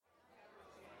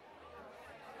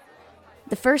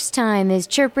The First Time is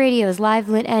CHIRP Radio's live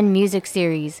lit and music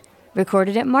series,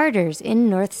 recorded at Martyrs in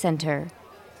North Center.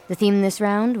 The theme this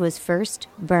round was First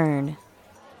Burn.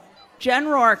 Jenn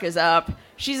Rourke is up.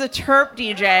 She's a CHIRP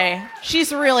DJ.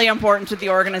 She's really important to the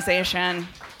organization.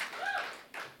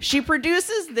 She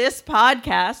produces this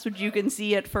podcast, which you can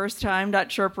see at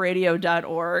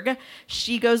firsttime.chirpradio.org.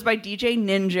 She goes by DJ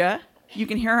Ninja. You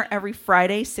can hear her every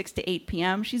Friday, 6 to 8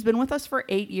 p.m. She's been with us for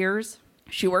 8 years.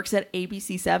 She works at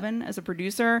ABC7 as a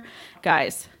producer.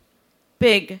 Guys,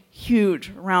 big, huge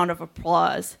round of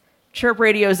applause. CHIRP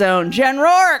Radio's own Jenn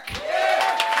Rourke.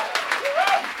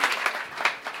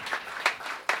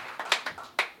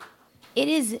 It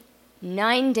is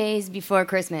 9 days before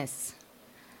Christmas,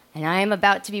 and I am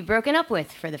about to be broken up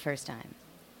with for the first time.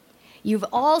 You've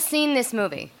all seen this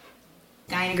movie.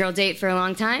 Guy and girl date for a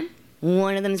long time.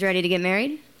 One of them's ready to get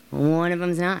married. One of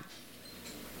them's not.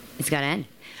 It's got to end.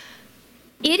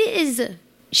 It is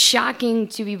shocking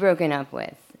to be broken up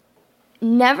with.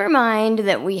 Never mind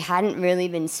that we hadn't really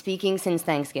been speaking since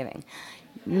Thanksgiving.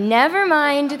 Never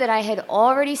mind that I had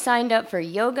already signed up for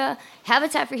yoga,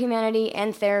 Habitat for Humanity,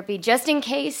 and therapy, just in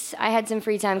case I had some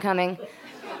free time coming.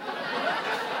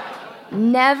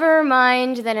 Never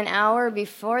mind that an hour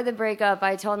before the breakup,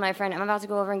 I told my friend, I'm about to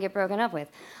go over and get broken up with.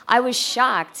 I was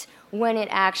shocked when it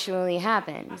actually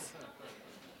happens.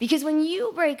 Because when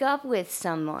you break up with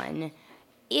someone,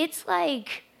 it's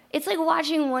like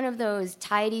watching one of those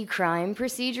tidy crime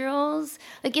procedurals.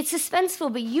 Like, it's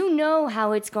suspenseful, but you know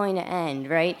how it's going to end,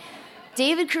 right?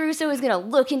 David Caruso is going to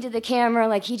look into the camera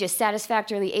like he just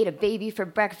satisfactorily ate a baby for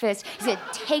breakfast. He's going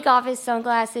to take off his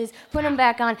sunglasses, put them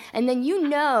back on, and then you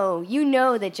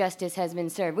know that justice has been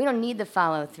served. We don't need the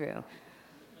follow-through.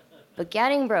 But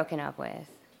getting broken up with,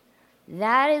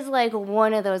 that is like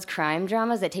one of those crime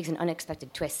dramas that takes an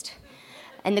unexpected twist.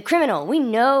 And the criminal, we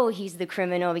know he's the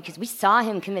criminal because we saw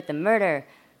him commit the murder,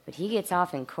 but he gets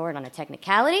off in court on a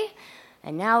technicality,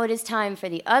 and now it is time for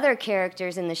the other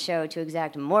characters in the show to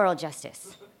exact moral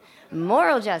justice.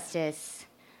 Moral justice,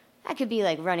 that could be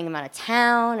like running him out of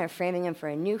town or framing him for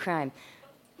a new crime.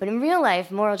 But in real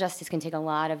life, moral justice can take a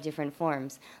lot of different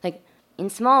forms. Like, in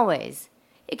small ways.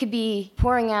 It could be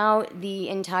pouring out the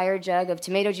entire jug of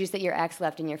tomato juice that your ex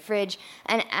left in your fridge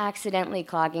and accidentally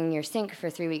clogging your sink for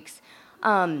 3 weeks.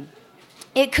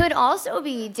 It could also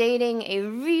be dating a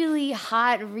really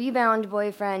hot rebound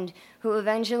boyfriend who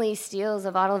eventually steals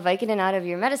a bottle of Vicodin out of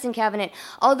your medicine cabinet.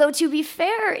 Although, to be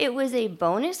fair, it was a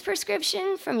bonus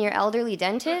prescription from your elderly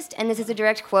dentist, and this is a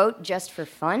direct quote, just for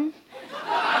fun.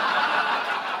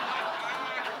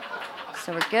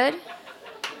 So we're good?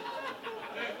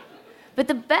 But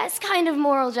the best kind of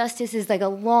moral justice is like a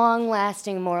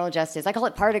long-lasting moral justice. I call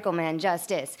it Particle Man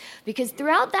justice, because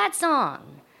throughout that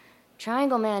song,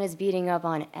 Triangle Man is beating up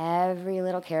on every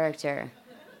little character.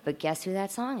 But guess who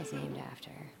that song is named after?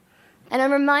 And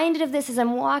I'm reminded of this as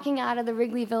I'm walking out of the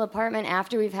Wrigleyville apartment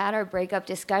after we've had our breakup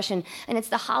discussion. And it's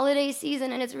the holiday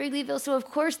season, and it's Wrigleyville, so of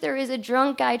course there is a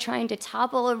drunk guy trying to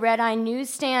topple a red-eye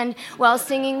newsstand while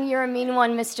singing You're a Mean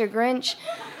One, Mr. Grinch.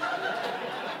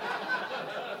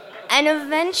 And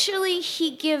eventually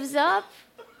he gives up,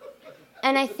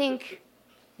 and I think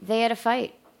they had a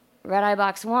fight. Red Eye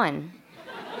Box won.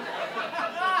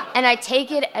 And I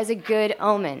take it as a good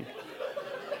omen.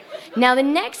 Now, the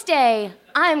next day,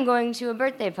 I'm going to a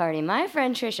birthday party. My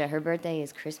friend Trisha, her birthday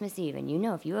is Christmas Eve, and you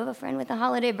know if you have a friend with a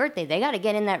holiday birthday, they got to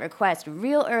get in that request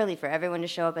real early for everyone to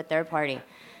show up at their party.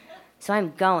 So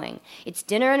I'm going. It's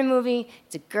dinner and a movie.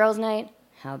 It's a girls' night.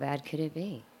 How bad could it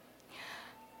be?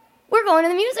 We're going to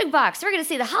the music box. We're going to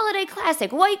see the holiday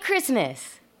classic, White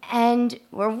Christmas. And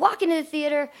we're walking to the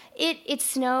theater. It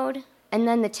snowed, and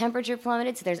then the temperature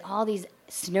plummeted, so there's all these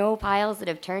snow piles that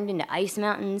have turned into ice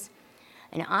mountains.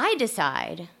 And I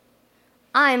decide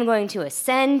I'm going to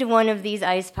ascend one of these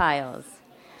ice piles.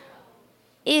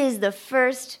 It is the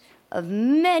first of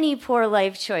many poor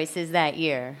life choices that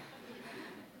year.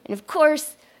 And of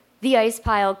course, the ice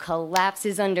pile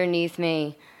collapses underneath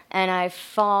me, and I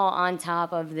fall on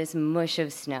top of this mush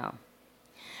of snow.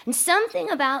 And something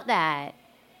about that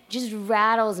just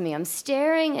rattles me. I'm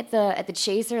staring at the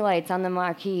chaser lights on the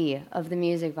marquee of the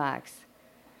music box.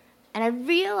 And I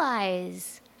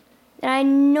realize that I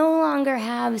no longer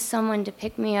have someone to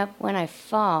pick me up when I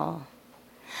fall.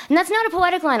 And that's not a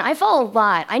poetic line. I fall a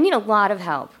lot. I need a lot of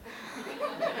help.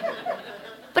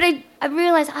 But I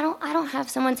realize I don't have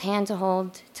someone's hand to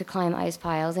hold to climb ice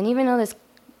piles. And even though this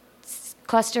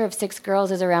cluster of 6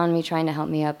 girls is around me trying to help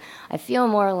me up, I feel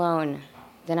more alone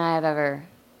than I have ever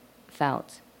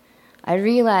felt. I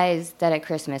realize that at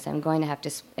Christmas I'm going to have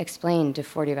to explain to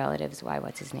 40 relatives why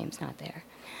what's-his-name's not there.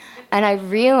 And I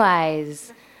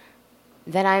realize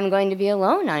that I'm going to be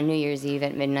alone on New Year's Eve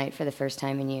at midnight for the first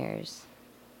time in years.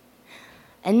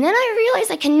 And then I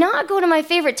realized I cannot go to my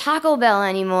favorite Taco Bell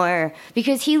anymore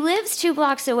because he lives 2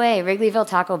 blocks away, Wrigleyville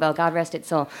Taco Bell, God rest its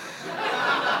soul.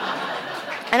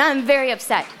 And I'm very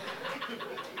upset.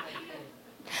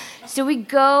 So we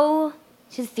go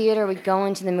to the theater, we go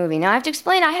into the movie. Now I have to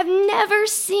explain, I have never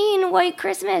seen White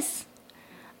Christmas.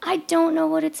 I don't know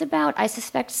what it's about. I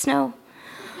suspect snow.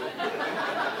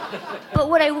 But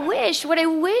what I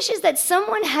wish is that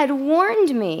someone had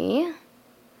warned me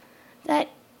that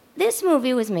this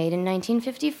movie was made in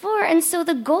 1954, and so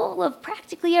the goal of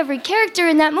practically every character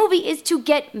in that movie is to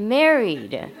get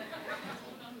married.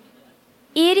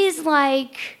 It is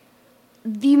like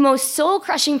the most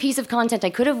soul-crushing piece of content I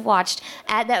could have watched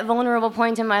at that vulnerable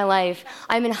point in my life.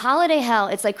 I'm in holiday hell.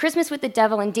 It's like Christmas with the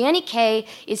devil, and Danny Kaye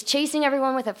is chasing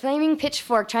everyone with a flaming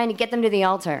pitchfork trying to get them to the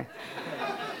altar.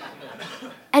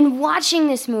 And watching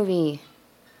this movie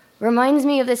reminds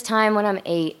me of this time when I'm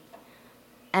 8,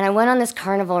 and I went on this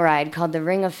carnival ride called the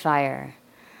Ring of Fire.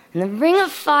 And the Ring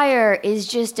of Fire is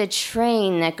just a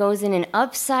train that goes in an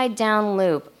upside-down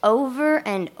loop over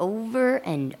and over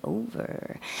and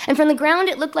over. And from the ground,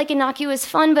 it looked like innocuous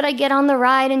fun, but I get on the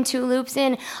ride and 2 loops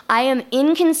in. I am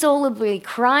inconsolably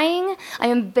crying. I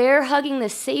am bear-hugging the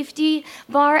safety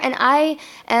bar, and I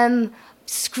am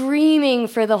screaming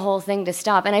for the whole thing to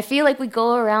stop. And I feel like we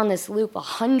go around this loop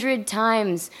 100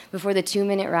 times before the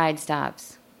 2-minute ride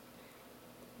stops.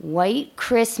 White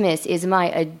Christmas is my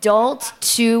adult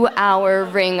 2-hour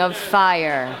Ring of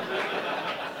Fire.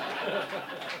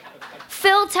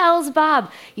 Phil tells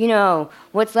Bob, you know,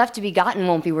 what's left to be gotten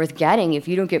won't be worth getting if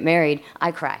you don't get married.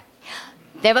 I cry.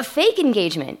 They have a fake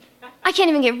engagement. I can't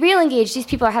even get real engaged. These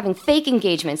people are having fake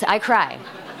engagements. I cry.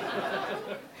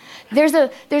 There's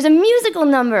a musical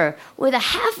number with a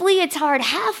half leotard,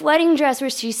 half wedding dress where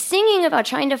she's singing about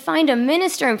trying to find a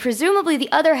minister and presumably the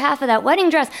other half of that wedding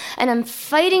dress, and I'm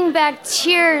fighting back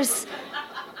tears.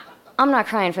 I'm not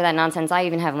crying for that nonsense. I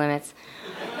even have limits.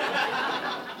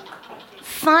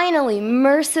 Finally,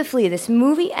 mercifully, this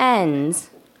movie ends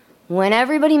when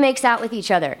everybody makes out with each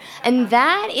other. And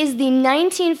that is the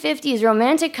 1950s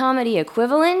romantic comedy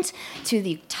equivalent to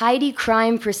the tidy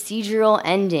crime procedural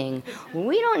ending.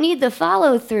 We don't need the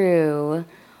follow-through.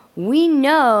 We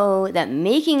know that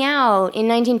making out in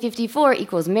 1954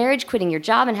 equals marriage, quitting your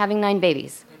job, and having 9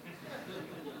 babies.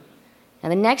 Now,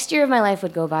 the next year of my life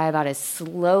would go by about as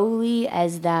slowly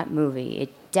as that movie.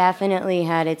 It definitely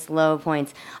had its low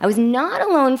points. I was not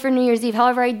alone for New Year's Eve.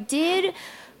 However, I did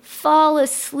fall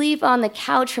asleep on the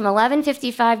couch from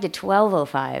 11:55 to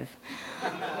 12:05.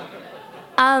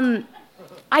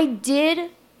 I did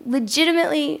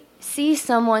legitimately see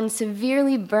someone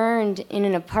severely burned in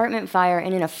an apartment fire,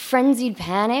 and in a frenzied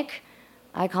panic,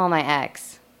 I call my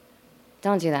ex.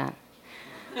 Don't do that.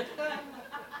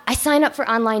 I sign up for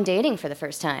online dating for the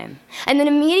first time, and then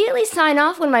immediately sign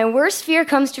off when my worst fear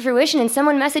comes to fruition and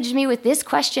someone messaged me with this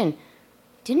question: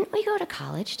 didn't we go to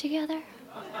college together?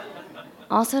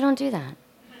 Also, don't do that.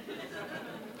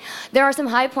 There are some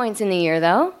high points in the year,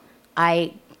 though.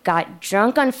 I got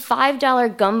drunk on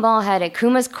 $5 Gumball Head at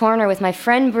Kuma's Corner with my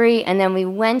friend Bree, and then we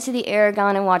went to the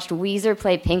Aragon and watched Weezer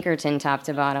play Pinkerton top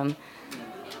to bottom.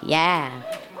 Yeah.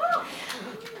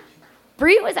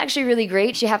 Bree was actually really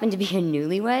great. She happened to be a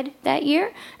newlywed that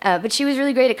year, but she was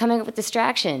really great at coming up with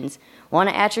distractions. Want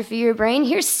to atrophy your brain?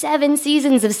 Here's 7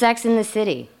 seasons of Sex in the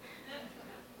City.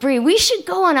 Bree, we should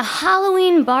go on a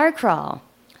Halloween bar crawl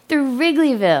through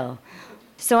Wrigleyville.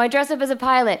 So I dress up as a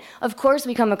pilot. Of course,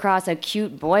 we come across a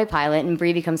cute boy pilot, and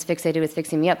Bree becomes fixated with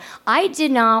fixing me up. I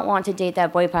did not want to date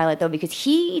that boy pilot, though, because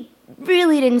he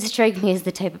really didn't strike me as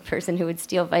the type of person who would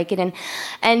steal Vicodin.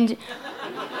 And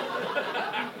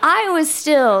I was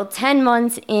still 10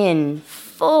 months in,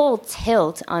 full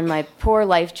tilt on my poor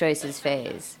life choices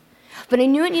phase. But I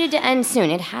knew it needed to end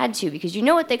soon. It had to, because you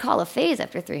know what they call a phase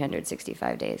after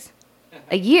 365 days?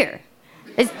 A year.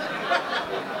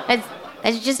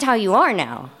 That's just how you are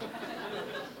now.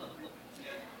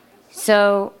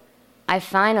 So I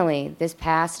finally, this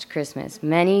past Christmas,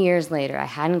 many years later, I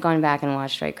hadn't gone back and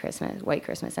watched White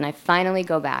Christmas, and I finally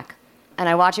go back, and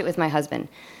I watch it with my husband,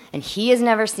 and he has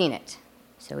never seen it.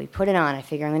 So we put it on. I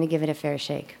figure I'm going to give it a fair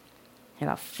shake. And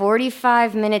about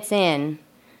 45 minutes in,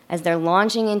 as they're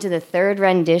launching into the 3rd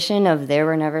rendition of There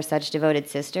Were Never Such Devoted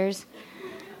Sisters,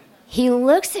 he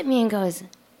looks at me and goes,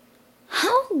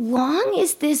 "How long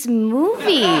is this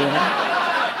movie?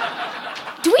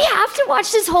 Do we have to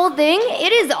watch this whole thing?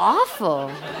 It is awful."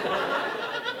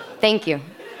 Thank you.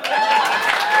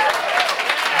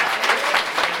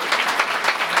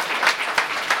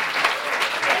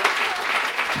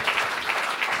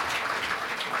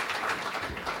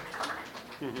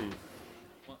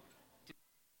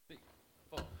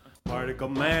 Particle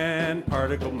man,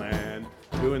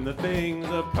 doing the things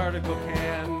a particle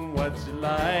can. What's it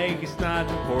like? It's not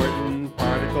important.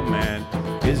 Particle man,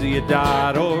 is he a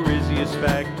dot or is he a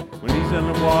speck? When he's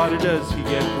in the water, does he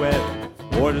get wet?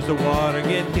 Or does the water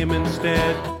get him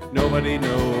instead? Nobody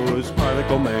knows.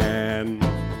 Particle man.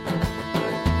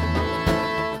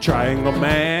 Triangle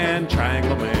man,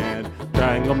 triangle man.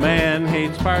 Triangle man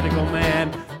hates particle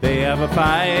man. They have a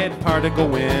fight, particle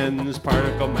wins.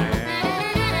 Particle man.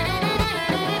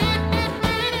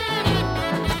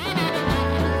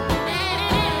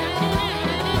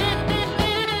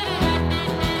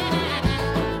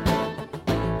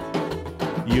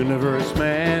 Universe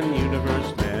man,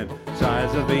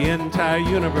 size of the entire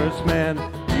universe man,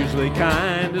 usually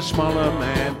kind of smaller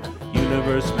man,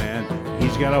 universe man,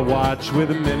 he's got a watch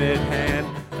with a minute hand,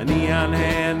 a neon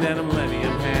hand and a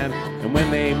millennium hand, and when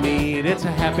they meet it's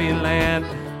a happy land,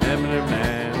 eminent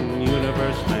man,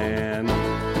 universe man.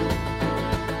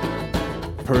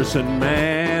 Person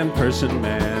man,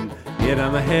 hit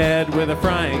on the head with a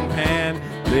frying pan,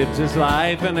 lives his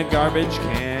life in a garbage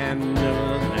can,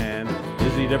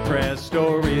 is he depressed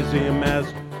or is he a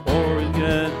mess? Or is he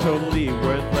totally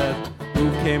worthless? Who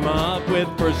came up with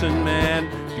person man?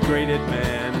 Degraded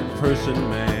man, person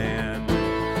man.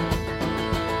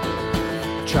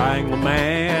 Triangle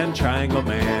man, triangle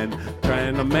man.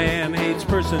 Triangle man hates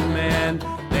person man.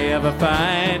 They have a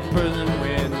fight, person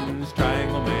wins.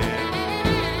 Triangle man.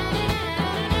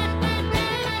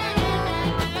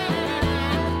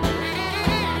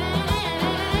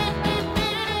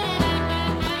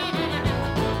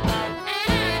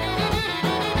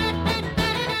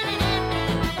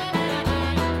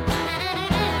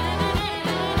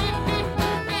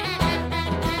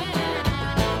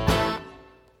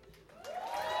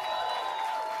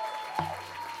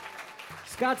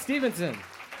 Scott Stephenson.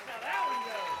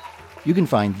 You can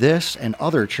find this and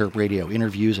other CHIRP Radio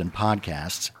interviews and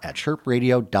podcasts at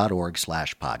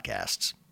chirpradio.org/podcasts.